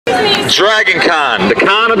Dragon Con, the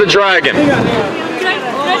con of the dragon.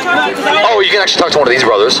 Oh, you can actually talk to one of these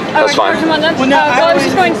brothers. That's fine. I was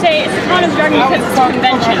just going to say it's the con of the dragon because it's a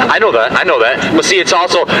convention. I know that. But see, it's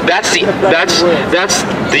also that's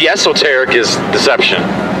the esoteric is deception.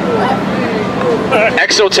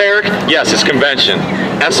 Exoteric, yes, it's convention.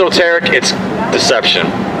 Esoteric, it's deception.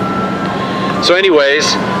 So anyways,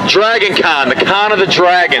 Dragon Con, the con of the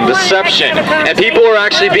dragon, deception. And people are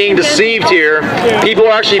actually being deceived here. People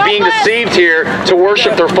are actually being deceived here to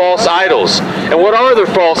worship their false idols. And what are their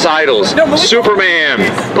false idols? Superman,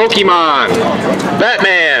 Pokemon,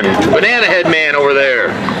 Batman, Banana Head Man over there,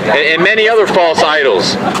 and many other false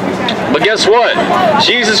idols. But guess what?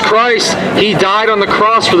 Jesus Christ, He died on the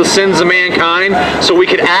cross for the sins of mankind so we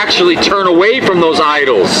could actually turn away from those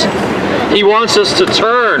idols. He wants us to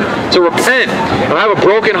turn, to repent, and have a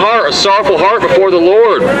broken heart, a sorrowful heart before the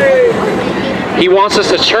Lord. He wants us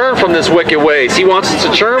to turn from this wicked ways. He wants us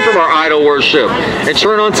to turn from our idol worship and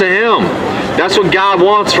turn unto Him. That's what God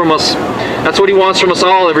wants from us. That's what He wants from us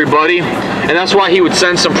all, everybody. And that's why He would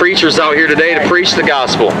send some preachers out here today to preach the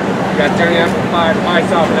gospel. You got to turn your amplifier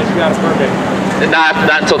off unless you got a permit.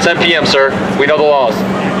 Not until 10 p.m., sir. We know the laws.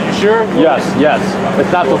 Sure? Yes.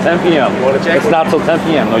 It's not till 10 p.m. You want to check It's not till 10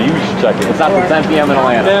 p.m. No, you should check it. It's not till 10 p.m. in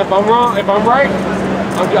Atlanta. Now, if I'm wrong, if I'm right,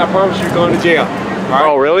 I promise you're going to jail. All right?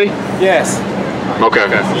 Oh, really? Yes. Okay.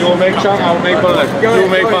 You will make Chuck, I will make bond. You will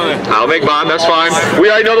make bond. I'll make bond. That's fine. We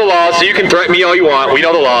already know the laws, so you can threaten me all you want. We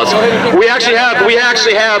know the laws. We actually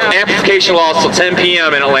have amplification laws till 10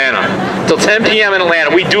 p.m. in Atlanta. Till 10 p.m. in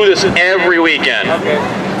Atlanta. We do this every weekend. Okay.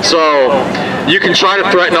 So you can try to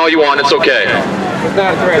threaten all you want. It's okay. It's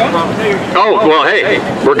not a threat. I promise you. Oh well, hey.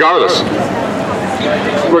 Regardless,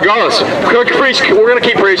 we're gonna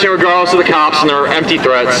keep preaching regardless of the cops and their empty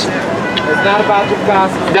threats. It's not about your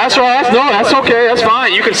costume. That's right. That's okay. That's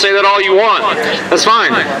fine. You can say that all you want. That's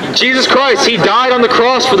fine. Jesus Christ, He died on the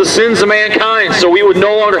cross for the sins of mankind, so we would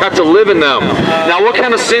no longer have to live in them. Now, what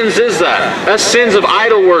kind of sins is that? That's sins of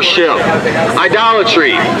idol worship,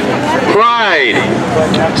 idolatry, pride.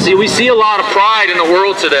 See, we see a lot of pride in the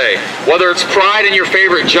world today. Whether it's pride in your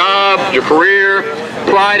favorite job, your career,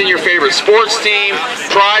 pride in your favorite sports team,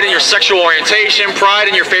 pride in your sexual orientation, pride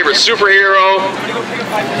in your favorite superhero.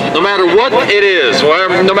 No matter what it is,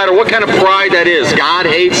 no matter what kind of pride that is, God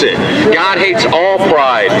hates it. God hates all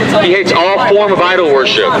pride. He hates all form of idol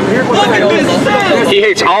worship. He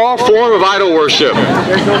hates all form of idol worship.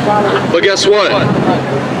 But guess what?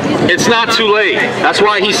 It's not too late. That's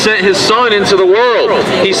why He sent His Son into the world.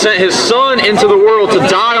 He sent His Son into the world to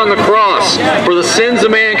die on the cross for the sins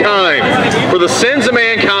of mankind. For the sins of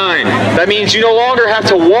mankind. That means you no longer have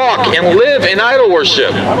to walk and live in idol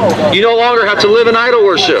worship. You no longer have to live in idol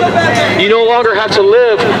worship. You no longer have to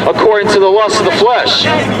live according to the lust of the flesh.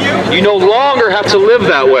 You no longer have to live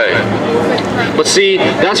that way. But see,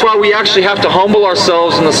 that's why we actually have to humble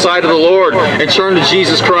ourselves in the sight of the Lord and turn to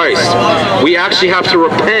Jesus Christ. We actually have to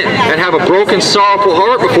repent and have a broken, sorrowful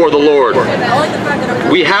heart before the Lord.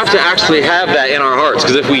 We have to actually have that in our hearts,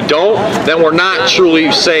 because if we don't, then we're not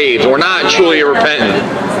truly saved. We're not truly repentant.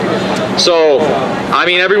 So, I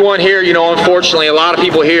mean, everyone here, you know, unfortunately, a lot of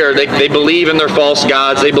people here, they believe in their false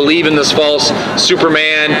gods. They believe in this false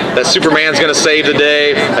Superman, that Superman's going to save the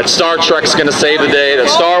day, that Star Trek's going to save the day, that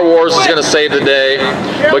Star Wars is going to save the day.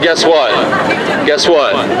 But guess what? Guess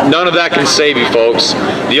what? None of that can save you, folks.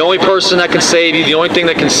 The only person that can save you, the only thing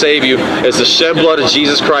that can save you is the shed blood of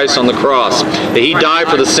Jesus Christ on the cross. That He died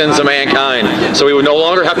for the sins of mankind, so we would no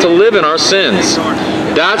longer have to live in our sins.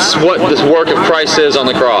 That's what this work of Christ is on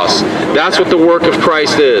the cross. That's what the work of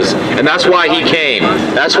Christ is. And that's why He came.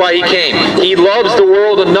 That's why He came. He loves the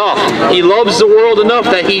world enough. He loves the world enough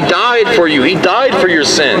that He died for you. He died for your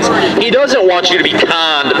sins. He doesn't want you to be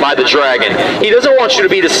conned by the dragon. He doesn't want you to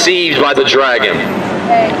be deceived by the dragon.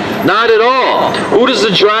 Not at all. Who does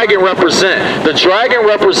the dragon represent? The dragon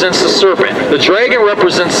represents the serpent. The dragon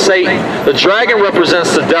represents Satan. The dragon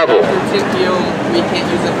represents the devil. Does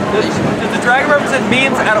the dragon represent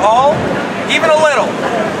memes at all? Even a little?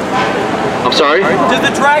 I'm sorry? Does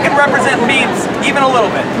the dragon represent memes? Even a little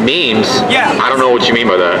bit? Memes? Yeah. I don't know what you mean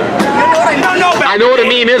by that. I don't know about I know what a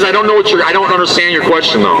meme is. I don't understand your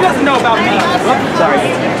question though. He doesn't know about memes. Sorry.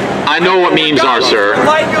 I know what memes are, sir.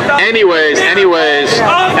 Anyways, I'm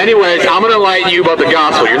going to enlighten you about the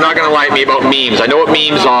gospel. You're not going to enlighten me about memes. I know what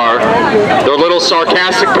memes are. They're little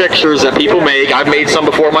sarcastic pictures that people make. I've made some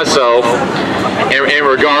before myself in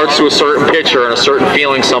regards to a certain picture and a certain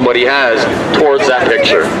feeling somebody has towards that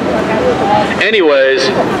picture. Anyways,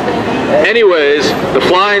 Anyways, the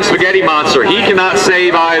flying spaghetti monster, he cannot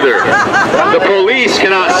save either. The police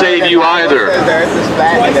cannot save you either. The earth is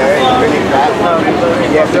flat and the earth is really flat.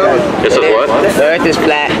 It says what? The earth is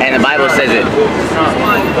flat and the Bible says it.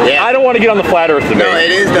 Yeah. I don't want to get on the flat earth debate. No,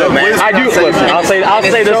 it is though, man. I do. Listen, I'll say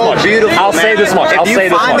this much. I'll say this much. If you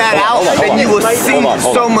find that out, then you will see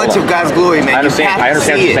so much of God's glory, man. I understand what you're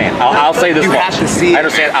saying. I'll say this much. You have to see it. I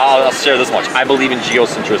understand. I'll share this much. I believe in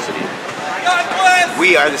geocentricity.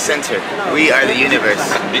 We are the center. We are the universe.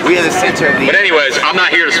 We are the center of the But anyways, I'm not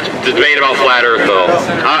here to debate about flat Earth, though.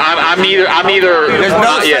 I'm neither. There's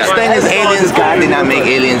no such thing as aliens. God did not make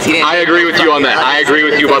aliens. He didn't. I agree with you on that. I agree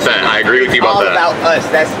with you about that. I agree with you all about that. about us.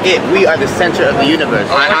 That's it. We are the center of the universe.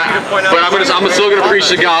 But I'm still gonna preach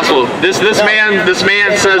the gospel. This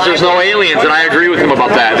man says there's no aliens, and I agree with him about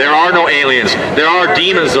that. There are no aliens. There are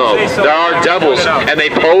demons, though. There are devils, and they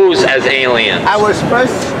pose as aliens. I was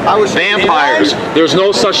Vampires. There's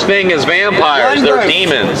no such thing as vampires. They're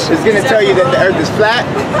demons. It's going to tell you that the earth is flat,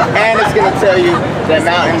 and it's going to tell you that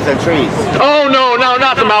mountains are trees. Oh, no,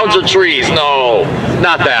 not the mountains are trees. No,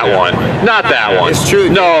 not that one. Not that one. It's true.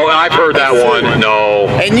 No, I've heard that one. No.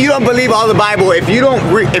 And you don't believe all the Bible. If you don't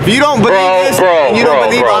believe this, you don't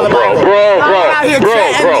believe all the Bible. Bro.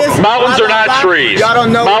 Mountains are not trees. Y'all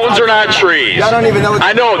don't know. Mountains are not trees. Y'all don't even know.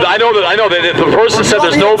 I know that the person said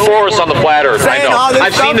there's no forest on the flat Earth. I know.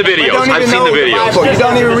 I've seen the videos. I've seen the videos. You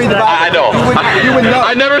don't even read the Bible. I know. You would know.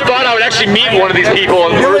 I never thought I would actually meet one of these people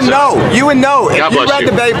in person. You would know. If God you bless read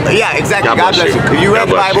you. the Bible, yeah, exactly. God bless you. If you read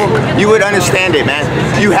the Bible, you would understand it, man.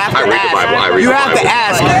 You have to ask. You have to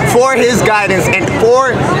ask for His guidance and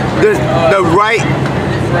for the right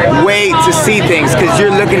way to see things, because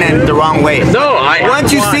you're looking at it the wrong way. No,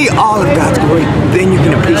 once you see all of God's glory, then you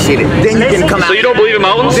can appreciate it. Then you can come out. So you don't believe in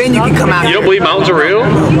mountains? Then you can come out. You don't believe mountains are real?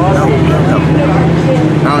 No.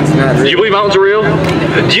 Mountains not real. Do you believe mountains are real?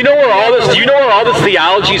 Do you know where all this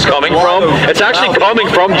theology is coming from? It's actually coming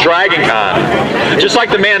from Dragon Con. Just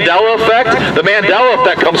like the Mandela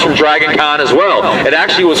effect comes from Dragon Con as well. It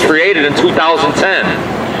actually was created in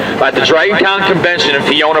 2010. At the Dragon Con convention in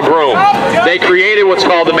Fiona Broom, they created what's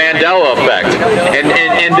called the Mandela effect,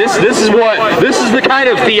 and this is the kind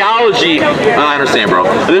of theology. I understand, bro.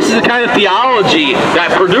 This is the kind of theology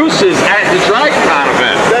that produces at the Dragon Con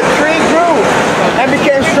event. The tree grew and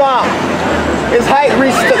became strong. Its height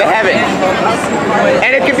reached to the heaven,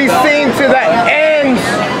 and it can be seen to the ends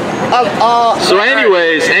of all. So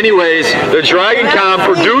anyways, the Dragon Con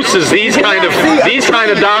produces these kind of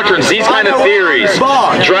doctrines, these kind of theories.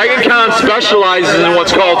 Dragon Con specializes in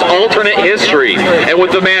what's called alternate history, and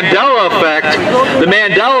with the Mandela effect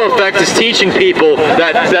is teaching people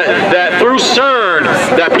that through CERN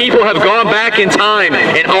that people have gone back in time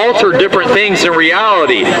and altered different things in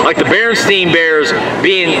reality, like the Berenstain Bears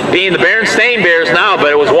being the Berenstain Bears now,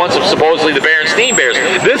 but it was once supposedly the Berenstain Bears.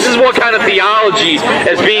 This is what kind of theology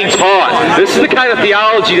is being taught. This is the kind of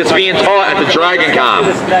theology that's being taught at the Dragon Con.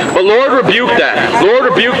 But Lord rebuked that. Lord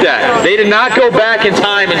rebuked that. They did not go back in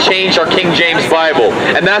time and change our King James Bible.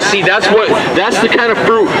 And that's the kind of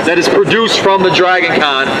fruit that is produced from the Dragon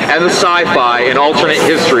Con and the sci-fi and alternate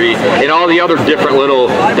history and all the other different little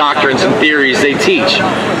doctrines and theories they teach.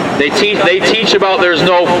 They teach about there's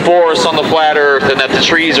no forest on the flat Earth and that the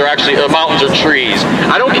trees are actually mountains are trees.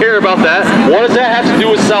 I don't care about that. What does that have to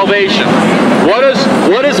do with salvation?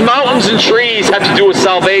 What does mountains and trees have to do with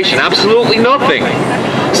salvation? Absolutely nothing.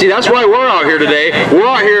 See, that's why we're out here today. We're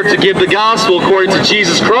out here to give the gospel according to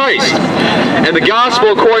Jesus Christ. And the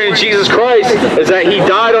gospel according to Jesus Christ is that He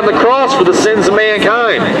died on the cross for the sins of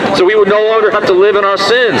mankind. So we would no longer have to live in our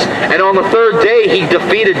sins. And on the third day, He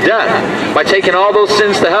defeated death by taking all those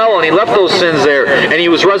sins to hell, and He left those sins there. And He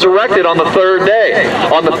was resurrected on the third day.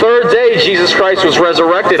 On the third day, Jesus Christ was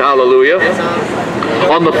resurrected. Hallelujah.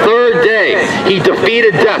 On the third day, He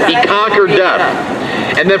defeated death. He conquered death.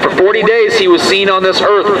 And then for 40 days, He was seen on this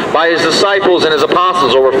earth by His disciples and His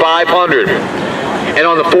apostles, over 500. And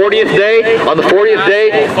on the 40th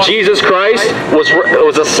day, Jesus Christ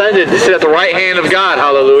was ascended to sit at the right hand of God.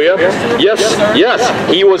 Hallelujah.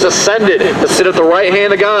 Yes, He was ascended to sit at the right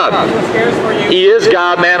hand of God. He is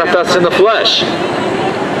God manifest in the flesh.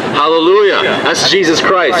 Hallelujah. That's Jesus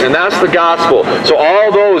Christ, and that's the gospel. So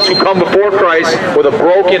all those who come before Christ with a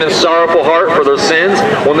broken and sorrowful heart for their sins,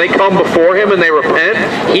 when they come before Him and they repent,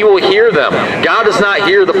 He will hear them. God does not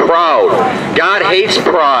hear the proud. God hates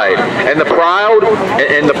pride. And the proud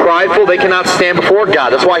and the prideful, they cannot stand before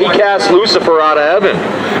God. That's why He cast Lucifer out of heaven.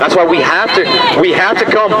 That's why we have to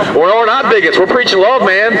come. We're not bigots. We're preaching love,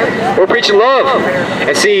 man. We're preaching love.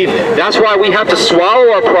 And see, that's why we have to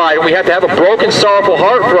swallow our pride, and we have to have a broken, sorrowful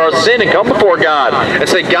heart for our sin and come before God and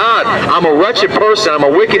say, God, I'm a wretched person. I'm a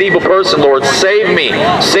wicked, evil person, Lord. Save me.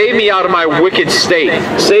 Save me out of my wicked state.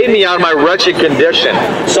 Save me out of my wretched condition.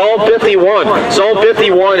 Psalm 51. Psalm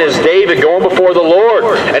 51 is David going before the Lord,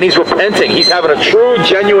 and he's repenting. He's having a true,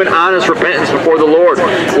 genuine, honest repentance before the Lord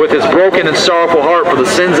with his broken and sorrowful heart for the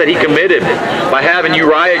sins that he committed by having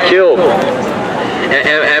Uriah killed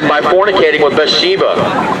and by fornicating with Bathsheba.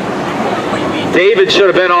 David should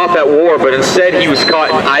have been off at war, but instead he was caught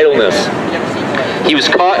in idleness. He was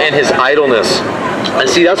caught in his idleness. And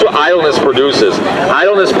see, that's what idleness produces.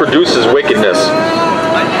 Idleness produces wickedness.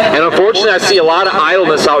 And unfortunately, I see a lot of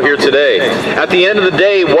idleness out here today. At the end of the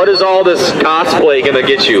day, what is all this cosplay going to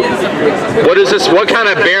get you? What is this? What kind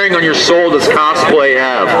of bearing on your soul does cosplay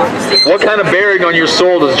have? What kind of bearing on your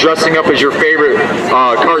soul does dressing up as your favorite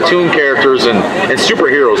cartoon characters and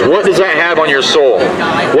superheroes? What does that have on your soul?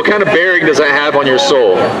 What kind of bearing does that have on your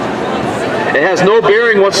soul? It has no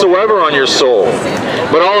bearing whatsoever on your soul.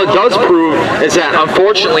 But all it does prove is that,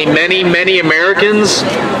 unfortunately, many Americans,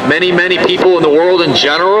 many people in the world in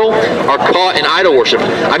general are caught in idol worship.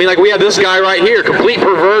 I mean, like we have this guy right here, complete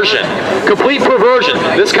perversion. Complete perversion.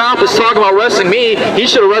 This cop is talking about arresting me. He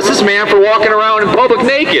should arrest this man for walking around in public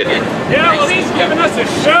naked. Yeah, well, he's giving us a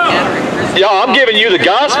show. Yeah, I'm giving you the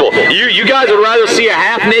gospel. You guys would rather see a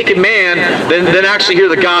half-naked man than actually hear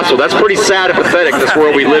the gospel. That's pretty sad and pathetic, this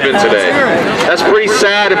world we live in today. That's pretty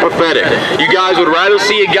sad and pathetic. You guys would rather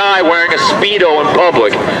see a guy wearing a Speedo in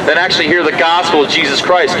public than actually hear the gospel of Jesus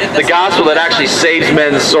Christ. The gospel that actually saves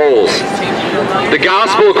men's souls. The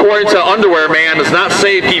gospel, according to Underwear Man, does not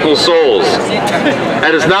save people's souls.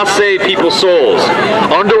 That does not save people's souls.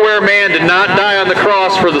 Underwear Man did not die on the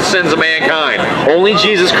cross for the sins of mankind. Only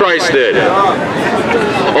Jesus Christ did.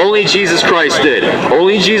 Only Jesus Christ did.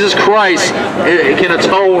 Only Jesus Christ can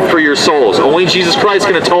atone for your souls. Only Jesus Christ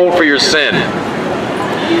can atone for your sin.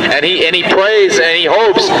 And he prays and he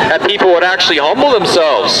hopes that people would actually humble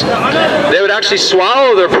themselves. They would actually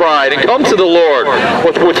swallow their pride and come to the Lord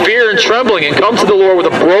with fear and trembling, and come to the Lord with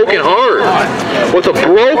a broken heart. With a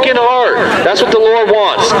broken heart. That's what the Lord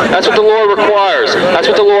wants. That's what the Lord requires. That's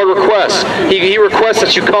what the Lord requests. He requests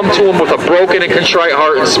that you come to Him with a broken and contrite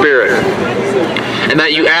heart and spirit. And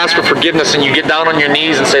that you ask for forgiveness and you get down on your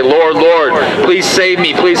knees and say, Lord, Lord, please save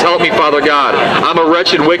me. Please help me, Father God. I'm a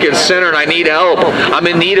wretched, wicked sinner and I need help. I'm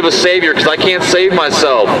in need of a Savior because I can't save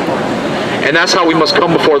myself. And that's how we must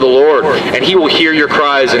come before the Lord. And He will hear your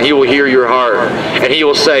cries and He will hear your heart. And He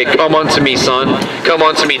will say, come unto me, son. Come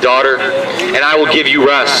unto me, daughter. And I will give you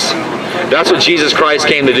rest. That's what Jesus Christ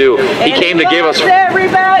came to do. He came to give us...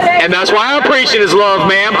 And that's why I'm preaching His love,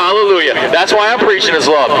 ma'am. Hallelujah. That's why I'm preaching His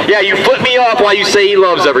love. Yeah, you flip me off while you say He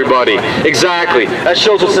loves everybody. Exactly. That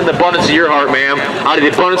shows what's in the abundance of your heart, ma'am. Out of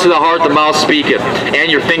the abundance of the heart, the mouth speaketh.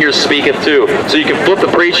 And your fingers speaketh too. So you can flip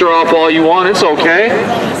the preacher off all you want. It's okay.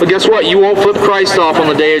 But guess what? You won't flip Christ off on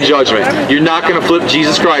the day of judgment. You're not going to flip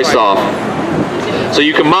Jesus Christ off. So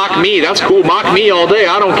you can mock me. That's cool. Mock me all day.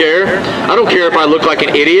 I don't care. I don't care if I look like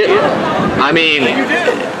an idiot. I mean,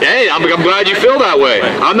 hey, I'm glad you feel that way.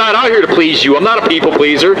 I'm not out here to please you. I'm not a people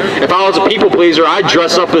pleaser. If I was a people pleaser, I'd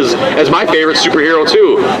dress up as my favorite superhero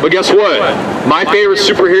too. But guess what? My favorite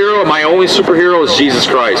superhero, my only superhero is Jesus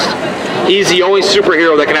Christ. He's the only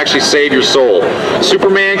superhero that can actually save your soul.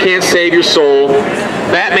 Superman can't save your soul.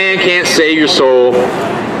 Batman can't save your soul.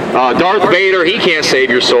 Darth Vader, he can't save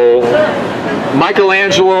your soul.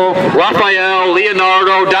 Michelangelo, Raphael,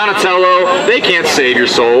 Leonardo, Donatello, they can't save your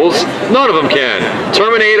souls. None of them can.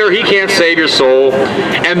 Terminator, he can't save your soul.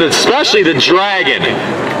 And especially the dragon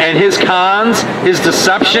and his cons, his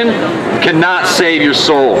deception, cannot save your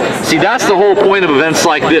soul. See, that's the whole point of events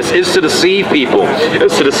like this, is to deceive people.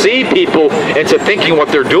 It's to deceive people into thinking what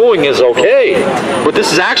they're doing is okay. But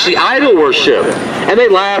this is actually idol worship. And they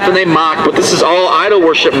laugh and they mock, but this is all idol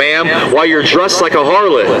worship, ma'am, while you're dressed like a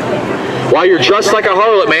harlot. While you're dressed like a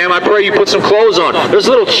harlot, ma'am, I pray you put some clothes on. There's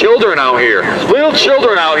little children out here. Little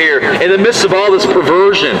children out here in the midst of all this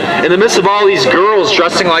perversion. In the midst of all these girls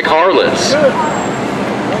dressing like harlots.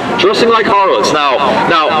 Dressing like harlots. Now,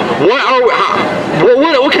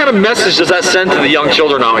 what kind of message does that send to the young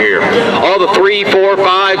children out here? All the 3, 4,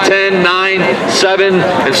 5, 10, 9, 7,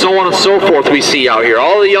 and so on and so forth we see out here.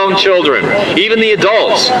 All the young children, even the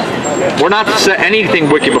adults. We're not to set anything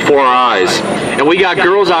wicked before our eyes. And we got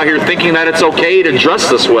girls out here thinking that it's okay to dress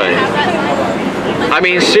this way. I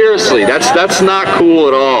mean, seriously, that's not cool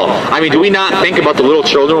at all. I mean, do we not think about the little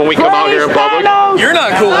children when we come out here in public? You're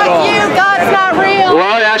not cool at all. God's not real.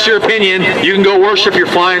 Well, that's your opinion. You can go worship your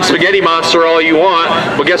flying spaghetti monster all you want,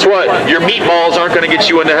 but guess what? Your meatballs aren't going to get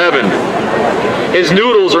you into heaven. His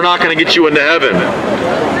noodles are not going to get you into heaven.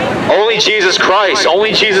 Only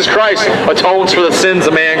Only Jesus Christ atones for the sins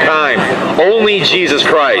of mankind. Only Jesus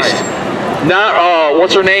Christ. Not,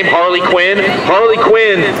 what's her name? Harley Quinn? Harley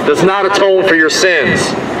Quinn does not atone for your sins.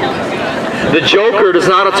 The Joker does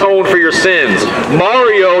not atone for your sins.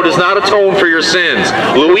 Mario does not atone for your sins.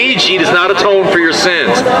 Luigi does not atone for your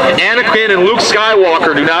sins. Anakin and Luke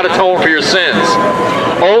Skywalker do not atone for your sins.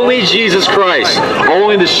 Only Jesus Christ,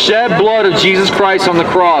 only the shed blood of Jesus Christ on the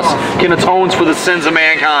cross can atone for the sins of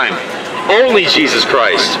mankind. Only Jesus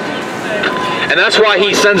Christ. And that's why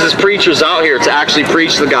he sends his preachers out here to actually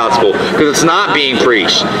preach the gospel, because it's not being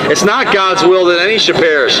preached. It's not God's will that any should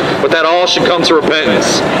perish, but that all should come to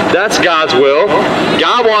repentance. That's God's will.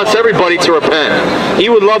 God wants everybody to repent. He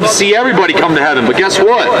would love to see everybody come to heaven, but guess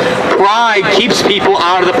what? Pride keeps people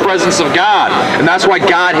out of the presence of God, and that's why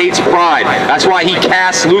God hates pride. That's why he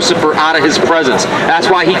casts Lucifer out of his presence. That's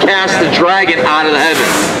why he cast the dragon out of the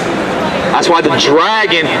heaven. That's why the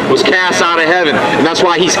dragon was cast out of heaven. And that's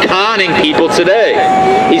why he's conning people today.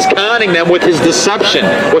 He's conning them with his deception,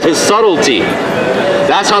 with his subtlety.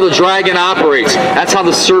 That's how the dragon operates. That's how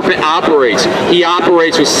the serpent operates. He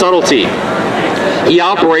operates with subtlety. He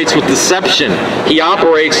operates with deception. He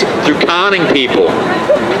operates through conning people.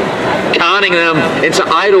 Conning them into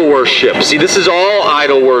idol worship. See, this is all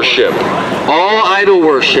idol worship. All idol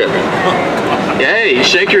worship. Hey, you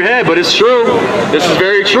shake your head, but it's true. This is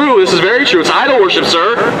very true. This is very true. It's idol worship,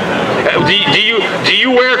 sir. Do you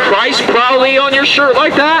wear Christ proudly on your shirt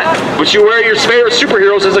like that? But you wear your favorite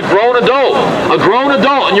superheroes as a grown adult. A grown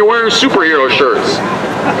adult, and you're wearing superhero shirts.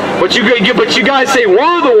 But you guys say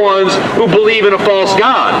we're the ones who believe in a false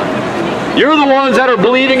God. You're the ones that are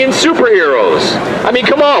believing in superheroes. I mean,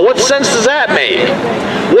 come on. What sense does that make?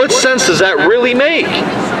 What sense does that really make?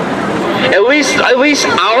 At least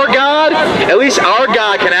our God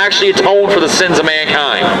can actually atone for the sins of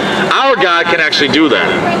mankind. Our God can actually do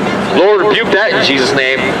that. Lord, rebuke that in Jesus'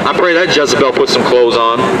 name. I pray that Jezebel put some clothes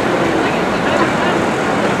on.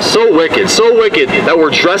 So wicked that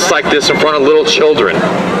we're dressed like this in front of little children.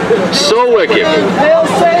 So wicked.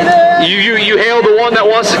 You hail the one that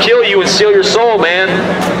wants to kill you and steal your soul, man.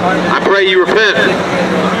 I pray you repent.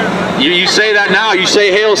 You say that now. You say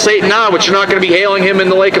hail Satan now, but you're not going to be hailing him in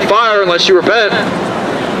the lake of fire unless you repent.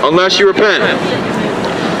 Unless you repent.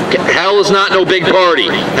 Hell is not no big party.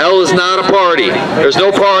 Hell is not a party. There's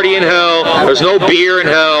no party in hell. There's no beer in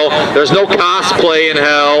hell. There's no cosplay in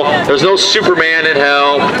hell. There's no Superman in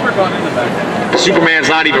hell. Superman's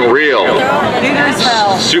not even real. Neither is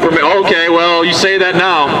hell. Superman. Okay, well, you say that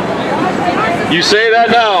now. You say that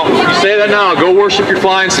now. You say that now. Go worship your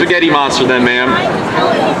flying spaghetti monster then, ma'am.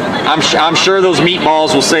 I'm sure those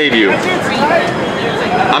meatballs will save you.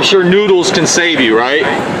 I'm sure noodles can save you, right?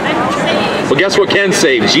 Well, guess what can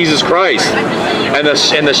save? Jesus Christ. And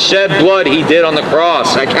the shed blood he did on the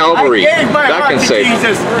cross at Calvary. That can save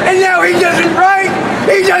Jesus. And now he doesn't write.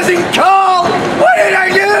 He doesn't call. What did I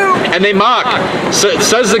do? And they mock.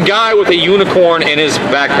 Says the guy with a unicorn in his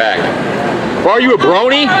backpack. Are you a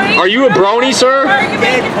brony? Are you a brony, sir?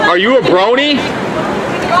 Are you a brony?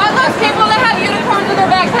 God loves people that have unicorns in their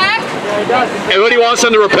backpack. Everybody wants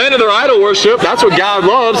them to repent of their idol worship. That's what God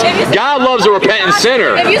loves. God loves a repentant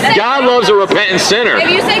sinner. God loves a repentant sinner. If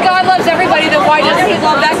you say God loves everybody, then why doesn't he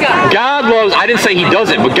love that guy? God loves, I didn't say he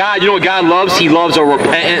doesn't, but God, you know what God loves? He loves a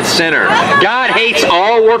repentant sinner. God hates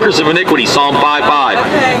all workers of iniquity, Psalm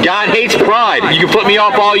 5:5. God hates pride. You can flip me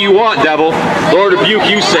off all you want, devil. Lord rebuke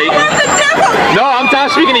you, Satan. No, I'm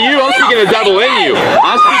not speaking to you. I'm speaking to the devil in you.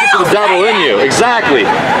 I'm speaking to the devil in you. Exactly.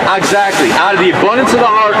 Exactly. Out of the abundance of the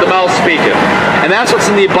heart, the mouth speaketh. And that's what's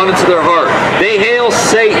in the abundance of their heart. They hail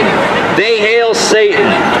Satan. They hail Satan.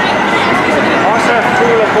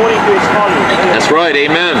 That's right.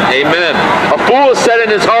 Amen. Amen. A fool has said in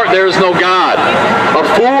his heart, there is no God. A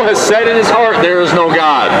fool has said in his heart, there is no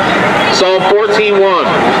God. Psalm 14:1.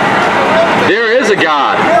 There is a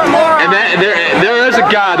God. And there is a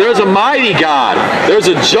God. There's a mighty God. There's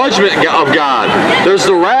a judgment of God. There's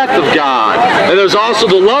the wrath of God. And there's also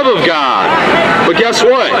the love of God. But guess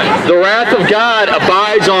what? The wrath of God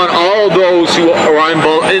abides on all those who are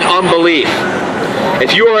in unbelief.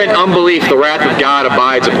 If you are in unbelief, the wrath of God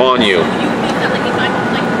abides upon you.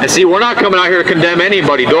 And see, we're not coming out here to condemn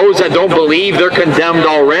anybody. Those that don't believe, they're condemned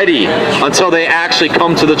already until they actually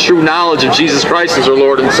come to the true knowledge of Jesus Christ as their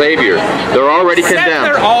Lord and Savior. They're already condemned.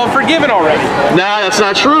 They're all forgiven already. Nah, that's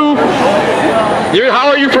not true. How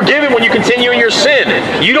are you forgiven when you continue in your sin?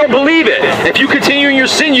 You don't believe it. If you continue in your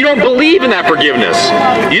sin, you don't believe in that forgiveness.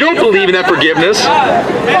 You don't believe in that forgiveness.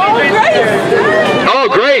 Oh,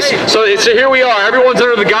 grace. So here we are. Everyone's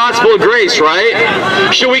under the gospel of grace, right?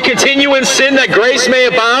 Should we continue in sin that grace may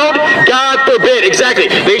abound? God forbid. Exactly.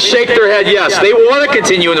 They shake their head yes. They want to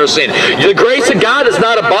continue in their sin. The grace of God does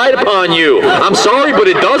not abide upon you. I'm sorry, but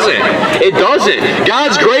it doesn't. It doesn't.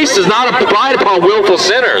 God's grace does not abide upon willful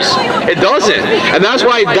sinners. It doesn't. And that's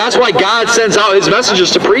why God sends out his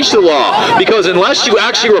messengers to preach the law. Because unless you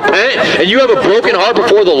actually repent and you have a broken heart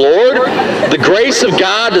before the Lord, the grace of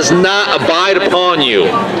God does not abide upon you.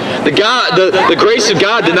 The grace of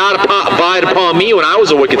God did not abide upon me when I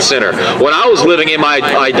was a wicked sinner. When I was living in my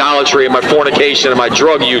idolatry and my fornication and my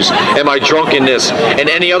drug use and my drunkenness and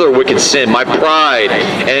any other wicked sin, my pride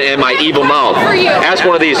and my evil mouth. Ask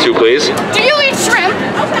one of these two, please. Do you eat shrimp?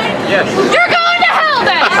 Yes. You're going to hell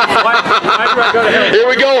then! Here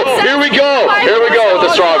we go. Here we go. Here we go with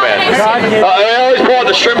the straw man. I always pull out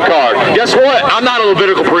the shrimp card. Guess what? I'm not a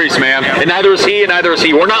Levitical priest, man. And neither is he, and neither is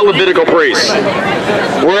he. We're not Levitical priests.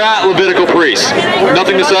 We're at Levitical priests.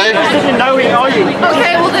 Nothing to say?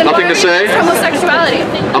 Okay, well then Nothing to say? Homosexuality.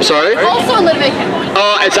 I'm sorry? Also in Leviticus.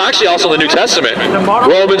 It's actually also in the New Testament.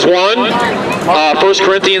 Romans 1, 1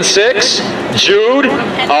 Corinthians 6, Jude.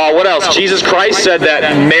 What else? Jesus Christ said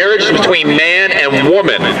that marriage is between man and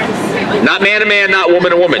woman. Not man and man, not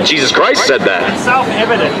woman and woman. Jesus Christ said that.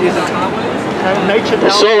 Self-evident,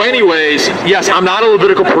 So anyways, yes, I'm not a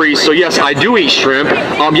Levitical priest, so yes, I do eat shrimp.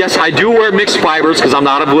 Yes, I do wear mixed fibers because I'm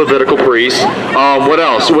not a Levitical priest. What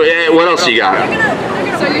else? What else you got?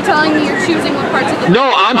 So you're telling me you're choosing what parts of the...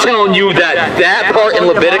 No, I'm telling you that part in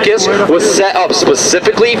Leviticus was set up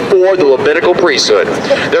specifically for the Levitical priesthood.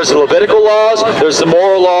 There's the Levitical laws, there's the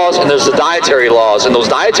moral laws, and there's the dietary laws, and those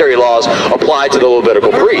dietary laws apply to the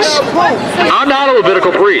Levitical priests. I'm not a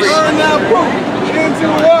Levitical priest.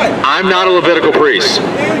 I'm not a Levitical priest.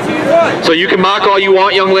 So you can mock all you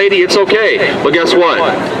want, young lady, it's okay. But guess what?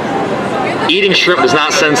 Eating shrimp does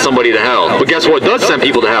not send somebody to hell. But guess what does send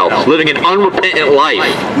people to hell? Living an unrepentant life.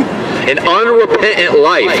 An unrepentant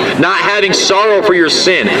life. Not having sorrow for your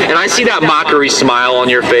sin. And I see that mockery smile on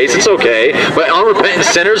your face. It's okay. But unrepentant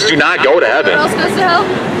sinners do not go to heaven. Who else goes to hell?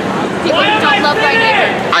 People who don't love my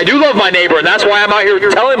neighbor. I do love my neighbor, and that's why I'm out here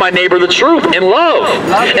telling my neighbor the truth in love.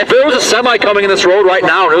 If there was a semi coming in this road right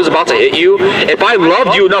now and it was about to hit you, if I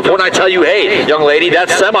loved you enough, wouldn't I tell you, hey, young lady, that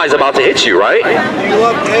semi's about to hit you, right?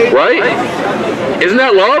 Right? Isn't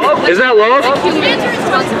that love? Isn't that love? It's a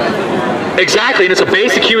responsibility. Exactly, and it's a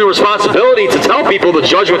basic human responsibility to tell people the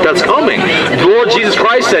judgment that's coming. The Lord Jesus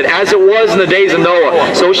Christ said, as it was in the days of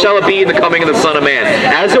Noah, so shall it be in the coming of the Son of Man.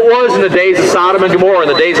 As it was in the days of Sodom and Gomorrah, in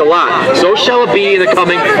the days of Lot, so shall it be in the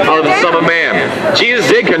coming of the Son of Man. Jesus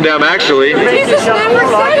did condemn, actually. Jesus never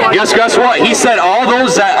said it. Guess what? He said all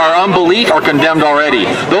those that are unbelief are condemned already.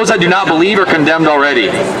 Those that do not believe are condemned already.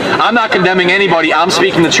 I'm not condemning anybody. I'm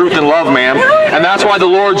speaking the truth in love, ma'am. And that's why the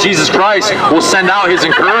Lord Jesus Christ will send out his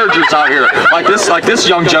encouragers out here. Like this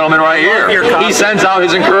young gentleman right here. He sends out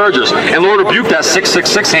his encouragers. And Lord, rebuke that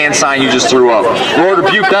 666 hand sign you just threw up. Lord,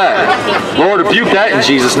 rebuke that. Lord, rebuke that in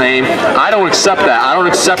Jesus' name. I don't accept that. I don't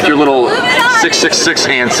accept your little 666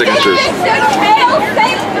 hand signatures.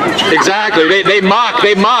 Exactly. They mock.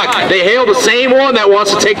 They hail the same one that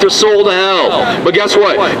wants to take their soul to hell. But guess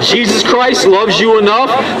what? Jesus Christ loves you enough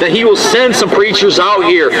that he will send some preachers out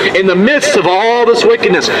here in the midst of all this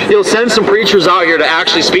wickedness. He'll send some preachers out here to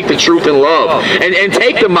actually speak the truth in love. And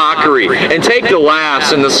take the mockery and take the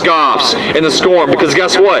laughs and the scoffs and the scorn, because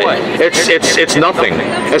guess what? It's nothing.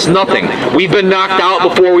 It's nothing. We've been knocked out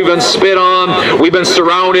before. We've been spit on. We've been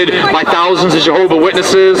surrounded by thousands of Jehovah's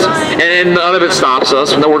Witnesses, and none of it stops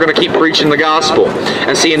us. And then we're going to keep preaching the gospel.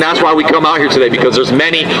 And see, and that's why we come out here today, because there's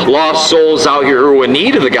many lost souls out here who are in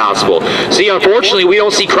need of the gospel. See, unfortunately, we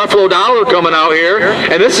don't see Creflo Dollar coming out here,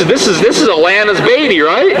 and this is Atlanta's baby,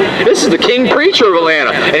 right? This is the king preacher of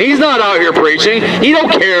Atlanta, and he's not out here preaching. He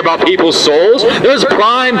don't care about people's souls. There's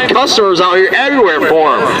prime customers out here everywhere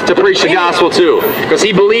for him to preach the gospel to, because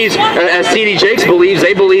he believes, as T.D. Jakes believes,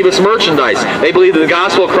 they believe it's merchandise. They believe that the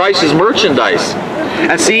gospel of Christ is merchandise.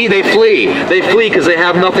 And see, they flee. They flee because they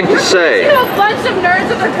have nothing to say. You know, a bunch of nerds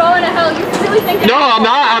that are going to hell. You really think? No, I'm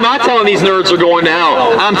not telling these nerds are going to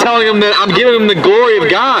hell. I'm telling them that I'm giving them the glory of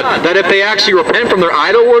God. That if they actually repent from their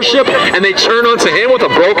idol worship and they turn unto Him with a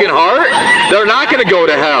broken heart, they're not going to go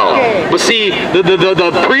to hell. But see,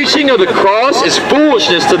 the preaching of the cross is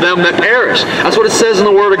foolishness to them that perish. That's what it says in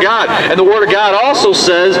the Word of God. And the Word of God also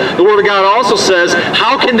says,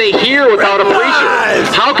 how can they hear without a preacher?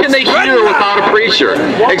 How can they hear without a preacher?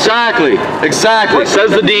 preacher. Exactly,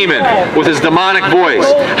 says the demon with his demonic voice.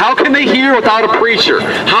 How can they hear without a preacher?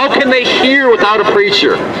 How can they hear without a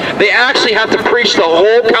preacher? They actually have to preach the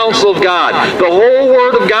whole counsel of God, the whole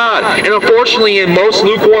Word of God. And unfortunately, in most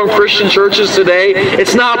lukewarm Christian churches today,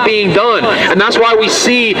 it's not being done. And that's why we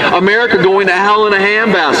see America going to hell in a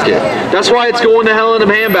handbasket. That's why it's going to hell in a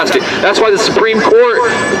handbasket. That's why the Supreme Court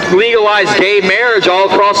legalized gay marriage all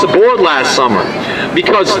across the board last summer.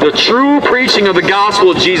 Because the true preaching of the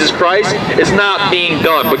gospel of Jesus Christ is not being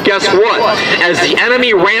done. But guess what? As the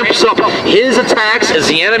enemy ramps up his attacks, as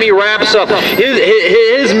the enemy ramps up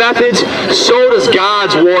his methods, so does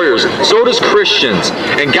God's warriors. So does Christians.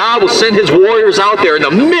 And God will send his warriors out there in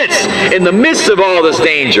the midst of all this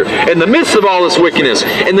danger, in the midst of all this wickedness,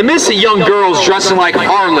 in the midst of young girls dressing like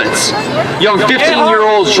harlots, young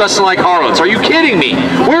 15-year-olds dressing like harlots. Are you kidding me?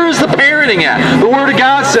 Where is the parenting at? The Word of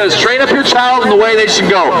God says, train up your child in the way they should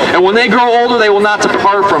go, and when they grow older, they will not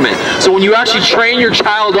depart from it. So when you actually train your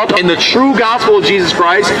child up in the true gospel of Jesus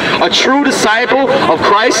Christ, a true disciple of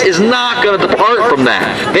Christ is not going to depart from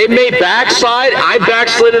that. They may backslide. I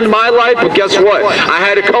backslid in my life, but guess what? I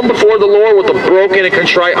had to come before the Lord with a broken and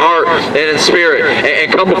contrite heart and in spirit,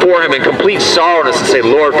 and come before Him in complete sorrowness and say,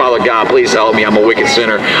 Lord, Father God, please help me. I'm a wicked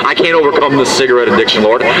sinner. I can't overcome this cigarette addiction,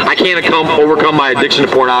 Lord. I can't overcome my addiction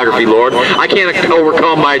to pornography, Lord. I can't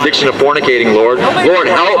overcome my addiction to fornicating, Lord. Lord,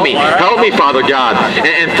 help me. Help me, Father God.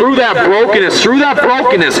 And through that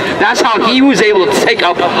brokenness, that's how He was able to take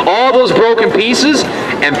up all those broken pieces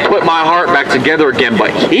and put my heart back together again.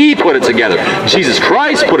 But He put it together. Jesus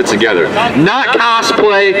Christ put it together. Not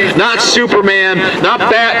cosplay, not Superman, not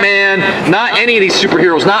Batman, not any of these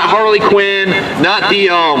superheroes, not Harley Quinn, not the,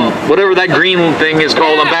 whatever that green thing is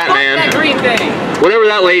called on Batman. That green thing. Whatever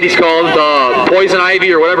that lady's called, Poison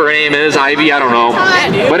Ivy or whatever her name is, Ivy, I don't know.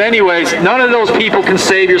 But anyways, none of those people can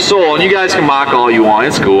save your soul, and you guys can mock all you want.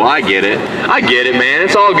 It's cool. I get it, man.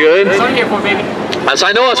 It's all good. That's what I'm here for, baby. So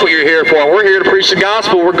I know that's what you're here for. We're here to preach the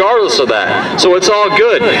gospel regardless of that. So it's all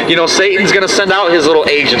good. You know, Satan's going to send out his little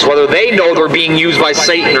agents, whether they know they're being used by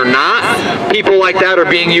Satan or not. People like that are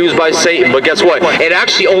being used by Satan. But guess what? It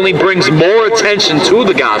actually only brings more attention to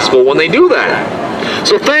the gospel when they do that.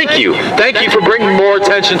 So thank you. Thank you for bringing more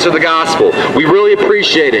attention to the gospel. We really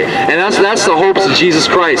appreciate it. And that's the hopes of Jesus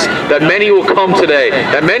Christ, that many will come today.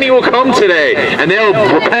 That many will come today and they'll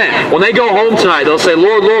repent. When they go home tonight, they'll say,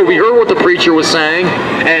 Lord, Lord, we heard what the preacher was saying.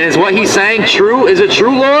 And is what he's saying true? Is it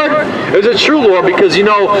true, Lord? Is it true, Lord? Because, you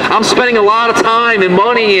know, I'm spending a lot of time and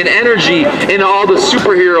money and energy in all the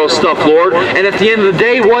superhero stuff, Lord. And at the end of the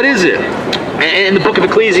day, what is it? In the book of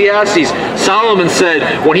Ecclesiastes, Solomon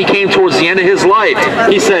said, when he came towards the end of his life,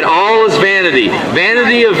 he said, all is vanity,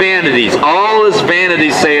 vanity of vanities, all is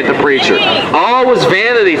vanity, saith the preacher. All was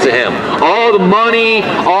vanity to him. All the money,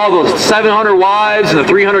 all the 700 wives and the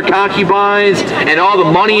 300 concubines, and all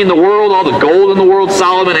the money in the world, all the gold in the world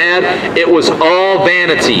Solomon had, it was all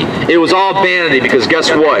vanity. It was all vanity because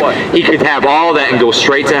guess what? He could have all that and go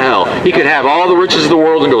straight to hell. He could have all the riches of the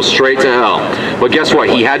world and go straight to hell. But guess what?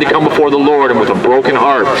 He had to come before the Lord and with a broken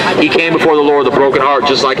heart. He came before the Lord with a broken heart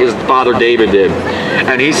just like his father David did.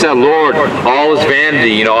 And he said, Lord, all is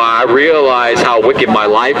vanity. You know, I realize how wicked my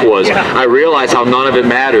life was. I realize how none of it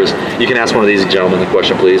matters. You can ask one of these gentlemen the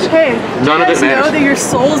question, please. Hey, none of it matters. Do you guys know that your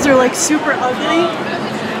souls are like super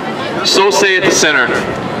ugly? So saith the sinner.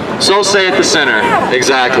 So saith the sinner.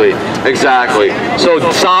 Exactly. Exactly. So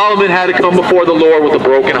Solomon had to come before the Lord with a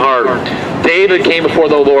broken heart. David came before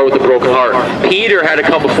the Lord with a broken heart. Peter had to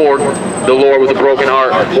come before the Lord with a broken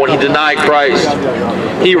heart when he denied Christ.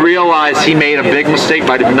 He realized he made a big mistake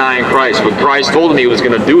by denying Christ, but Christ told him he was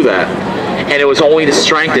going to do that. And it was only to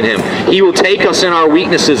strengthen him. He will take us in our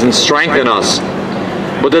weaknesses and strengthen us.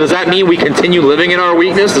 But does that mean we continue living in our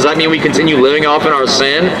weakness? Does that mean we continue living off in our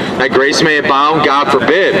sin, that grace may abound? God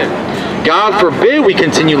forbid. God forbid we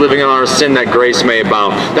continue living in our sin that grace may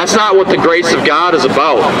abound. That's not what the grace of God is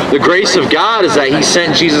about. The grace of God is that He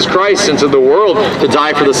sent Jesus Christ into the world to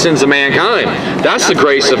die for the sins of mankind. That's the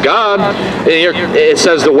grace of God. It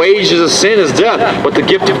says the wages of sin is death, but the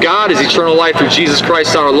gift of God is eternal life through Jesus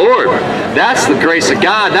Christ our Lord. That's the grace of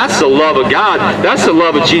God. That's the love of God. That's the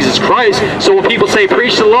love of Jesus Christ. So when people say,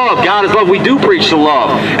 preach the love, God is love, we do preach the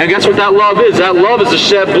love. And guess what that love is? That love is the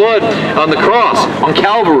shed blood on the cross, on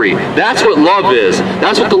Calvary. That's what love is.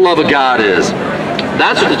 That's what the love of God is.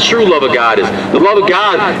 That's what the true love of God is. The love of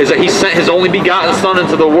God is that He sent His only begotten Son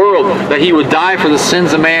into the world that He would die for the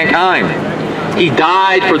sins of mankind. He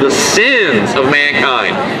died for the sins of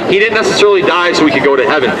mankind. He didn't necessarily die so we could go to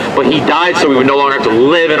heaven, but he died so we would no longer have to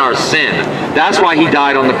live in our sin. That's why he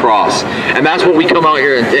died on the cross. And that's what we come out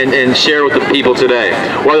here and share with the people today.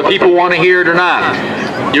 Whether people want to hear it or not,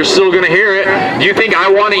 you're still going to hear it. Do you think I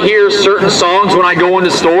want to hear certain songs when I go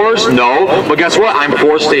into stores? No. But guess what? I'm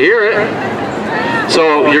forced to hear it.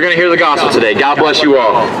 So you're going to hear the gospel today. God bless you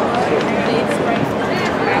all.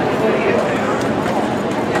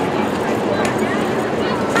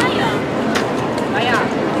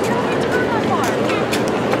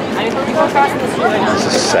 This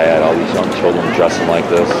is sad, all these young children dressing like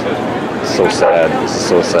this. It's so sad. This is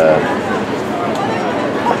so sad.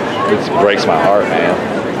 It breaks my heart, man.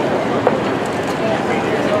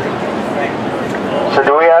 So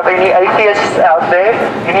do we have any atheists out there?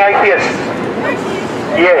 Any atheists?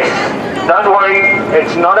 Yes. Don't worry,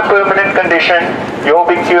 it's not a permanent condition. You'll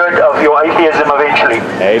be cured of your atheism eventually.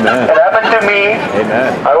 Amen. It happened to me.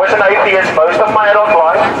 Amen. I was an atheist most of my adult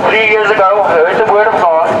life. 3 years ago, I heard the word of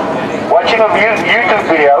God, watching a YouTube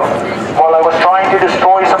video while I was trying to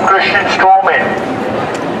destroy some Christian strawmen.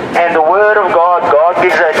 And the word of God, God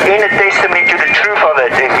gives an inner testimony to the truth of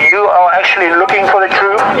it. If you are actually looking for the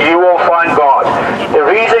truth, you will find God. The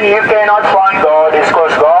reason you cannot find God is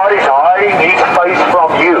because God is hiding his face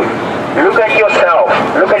from you. Look at yourself.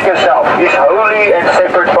 Look at yourself. He's holy and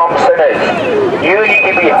separate from sinners. You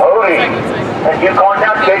need to be holy. And you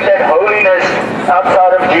cannot get that holiness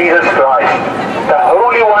outside of Jesus Christ. The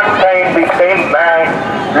Holy One came, became man,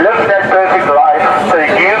 lived that perfect life so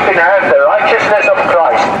that you can have the righteousness of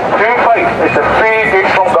Christ. Through faith, it's a free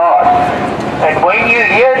gift from God. And when you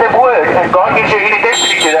hear the word and God gives you any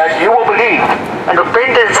testimony to that, you will believe. And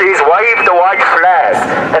repentance is wave the white flag.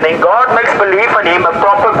 And then God makes belief in him a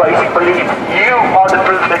proper basic belief. You are the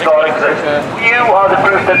proof that God exists. You are the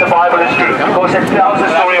proof that the Bible is true. Because it tells the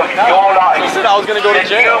story of your life. I was going to go to And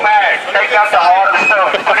jail. you, man, take out the heart of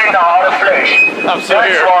stone, put in the heart of flesh. I'm so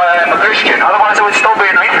That's here. why I am a Christian. Otherwise I would still be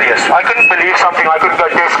an atheist. I couldn't believe something I couldn't go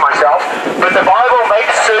test myself. But the Bible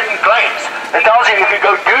makes certain claims. It tells you if you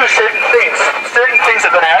go do certain things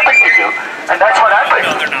are going to happen to you. And that's what happened.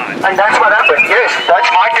 And that's what happened. Yes, that's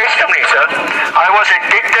my testimony, sir. I was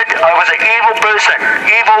addicted. I was an evil person.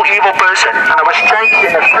 Evil person. And I was changed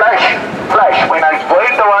in a flash when I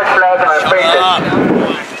waved the white flag and I fainted.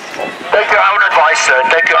 Take your own advice, sir.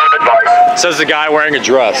 Take your own advice. Says the guy wearing a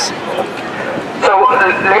dress. So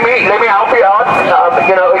let me help you out.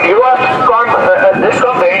 You know, if you are at this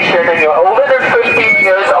convention and you're older than 15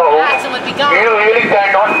 years old, you really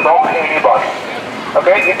cannot mock anybody.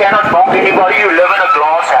 Okay, you cannot mock anybody. You live in a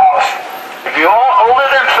glass house. If you are older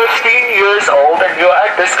than 15 years old and you're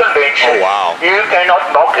at this convention, you cannot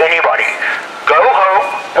mock anybody. Go home,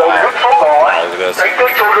 go look for God, take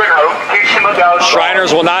your children home, teach them about God.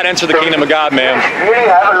 Shriners will not enter the kingdom of God, man. Really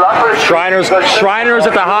have a lot for Shriners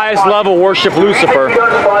at the highest level worship Lucifer.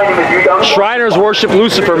 Shriners worship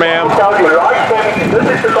Lucifer, ma'am.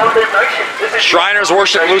 Shriners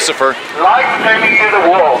worship Lucifer. Light came into the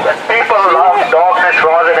world, and people love darkness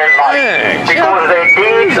rather than light. Because their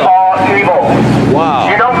deeds are evil. Wow.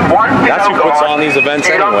 You don't want to That's know who puts God. on these events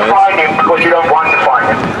you anyways. don't find him because you don't want to find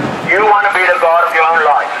him. You want to be the God of your own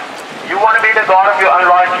life. You want to be the God of your own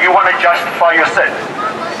life. You want to justify your sin.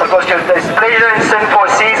 Because there's pleasure in sin for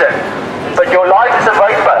a season. But your life is a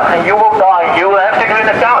vapor and you will die. You will have to give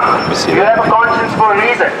an account. You have a conscience for a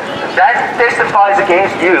reason. That testifies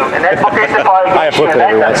against you. And that will testify I against you. flip it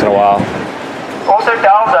every once in a while. Also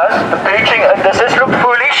tells us the preaching, does this look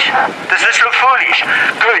foolish? Does this look foolish?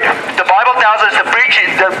 Good. The Bible tells us the preaching,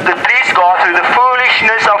 the please God through the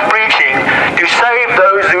foolishness of preaching to save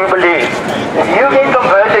those who believe. If you get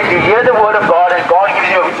converted, you hear the word of God and God gives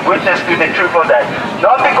you a witness to the truth of that.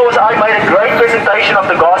 Not because I made a great presentation of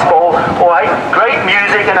the gospel or I great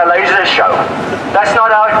music and a laser show. That's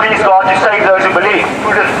not how it pleases God to save those who believe.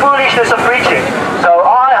 Through the foolishness of preaching. So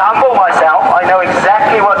I humble myself. I know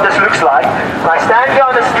exactly what this looks like. I stand here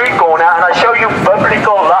on the street corner and I show you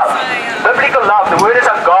biblical love. Biblical love, the word is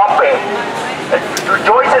agape. It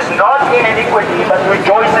rejoices not in iniquity, but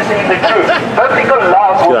rejoices in the truth. Biblical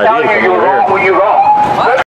love will tell you you're wrong when you're wrong.